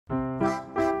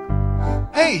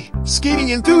Hey, skating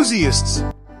enthusiasts!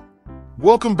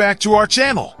 Welcome back to our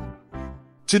channel.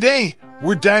 Today,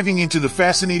 we're diving into the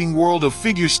fascinating world of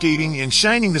figure skating and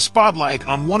shining the spotlight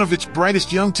on one of its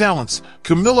brightest young talents,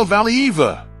 Kamila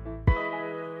Valieva.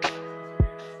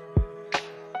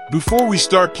 Before we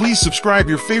start, please subscribe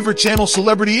your favorite channel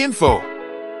Celebrity Info.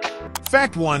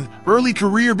 Fact 1. Early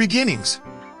career beginnings.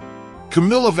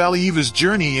 Kamila Valieva's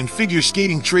journey in figure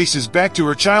skating traces back to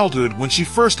her childhood when she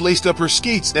first laced up her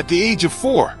skates at the age of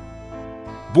 4.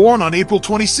 Born on April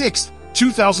 26,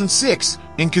 2006,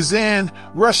 in Kazan,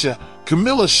 Russia,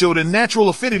 Kamila showed a natural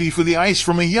affinity for the ice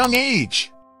from a young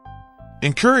age.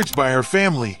 Encouraged by her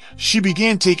family, she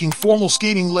began taking formal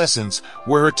skating lessons,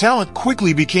 where her talent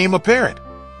quickly became apparent.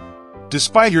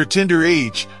 Despite her tender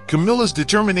age, Kamila's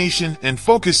determination and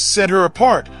focus set her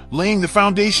apart, laying the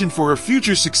foundation for her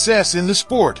future success in the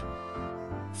sport.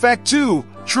 Fact 2.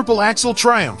 Triple Axel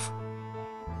Triumph.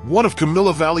 One of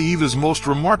Kamila Valieva's most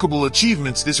remarkable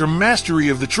achievements is her mastery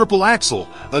of the triple axel,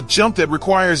 a jump that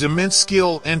requires immense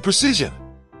skill and precision.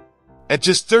 At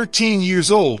just 13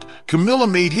 years old, Kamila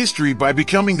made history by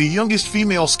becoming the youngest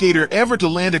female skater ever to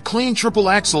land a clean triple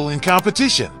axel in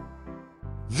competition.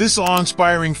 This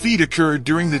awe-inspiring feat occurred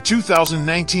during the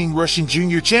 2019 Russian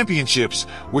Junior Championships,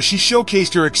 where she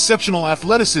showcased her exceptional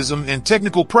athleticism and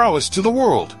technical prowess to the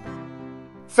world.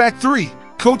 Fact 3.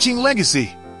 Coaching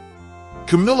legacy.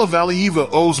 Kamila Valieva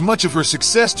owes much of her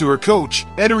success to her coach,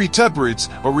 Ettore Tutberidze,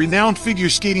 a renowned figure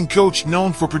skating coach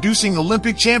known for producing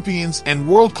Olympic champions and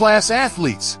world-class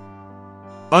athletes.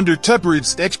 Under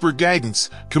Tutberidze's expert guidance,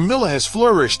 Kamila has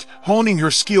flourished, honing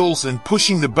her skills and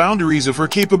pushing the boundaries of her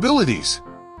capabilities.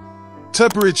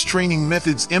 Tutberidze's training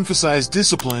methods emphasize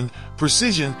discipline,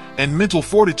 precision, and mental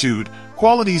fortitude,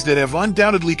 qualities that have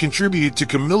undoubtedly contributed to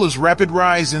Kamila's rapid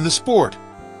rise in the sport.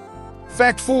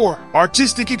 Fact 4.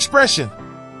 Artistic expression.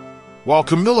 While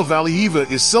Kamila Valieva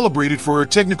is celebrated for her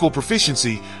technical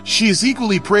proficiency, she is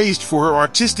equally praised for her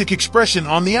artistic expression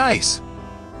on the ice.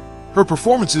 Her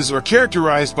performances are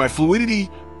characterized by fluidity,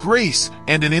 grace,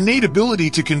 and an innate ability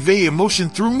to convey emotion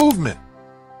through movement.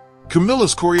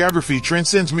 Kamila's choreography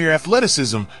transcends mere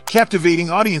athleticism, captivating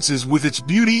audiences with its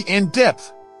beauty and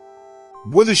depth.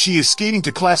 Whether she is skating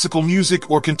to classical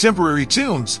music or contemporary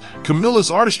tunes,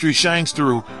 Kamila's artistry shines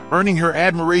through, earning her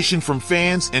admiration from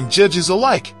fans and judges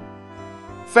alike.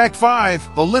 Fact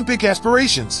 5. Olympic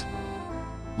aspirations.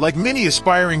 Like many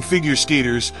aspiring figure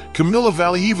skaters, Kamila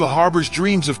Valieva harbors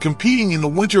dreams of competing in the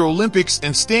Winter Olympics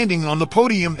and standing on the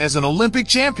podium as an Olympic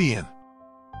champion.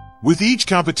 With each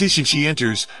competition she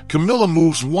enters, Kamila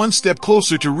moves one step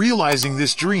closer to realizing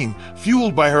this dream,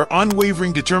 fueled by her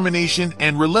unwavering determination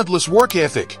and relentless work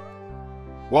ethic.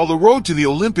 While the road to the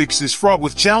Olympics is fraught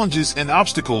with challenges and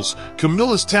obstacles,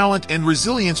 Kamila's talent and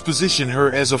resilience position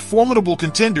her as a formidable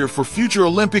contender for future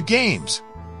Olympic Games.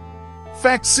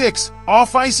 Fact 6.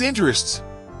 Off-ice interests.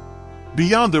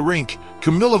 Beyond the rink,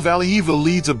 Kamila Valieva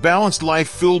leads a balanced life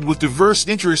filled with diverse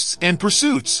interests and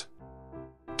pursuits.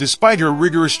 Despite her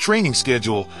rigorous training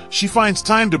schedule, she finds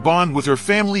time to bond with her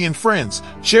family and friends,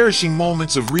 cherishing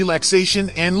moments of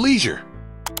relaxation and leisure.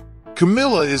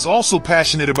 Kamila is also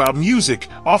passionate about music,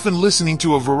 often listening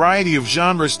to a variety of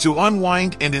genres to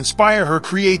unwind and inspire her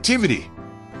creativity.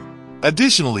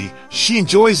 Additionally, she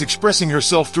enjoys expressing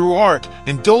herself through art,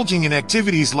 indulging in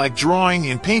activities like drawing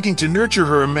and painting to nurture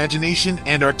her imagination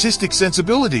and artistic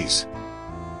sensibilities.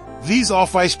 These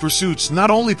off-ice pursuits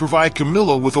not only provide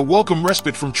Kamila with a welcome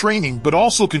respite from training but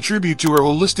also contribute to her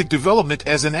holistic development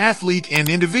as an athlete and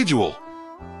individual.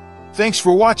 Thanks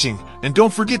for watching, and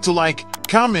don't forget to like,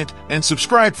 comment, and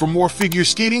subscribe for more figure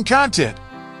skating content.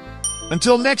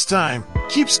 Until next time,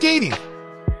 keep skating!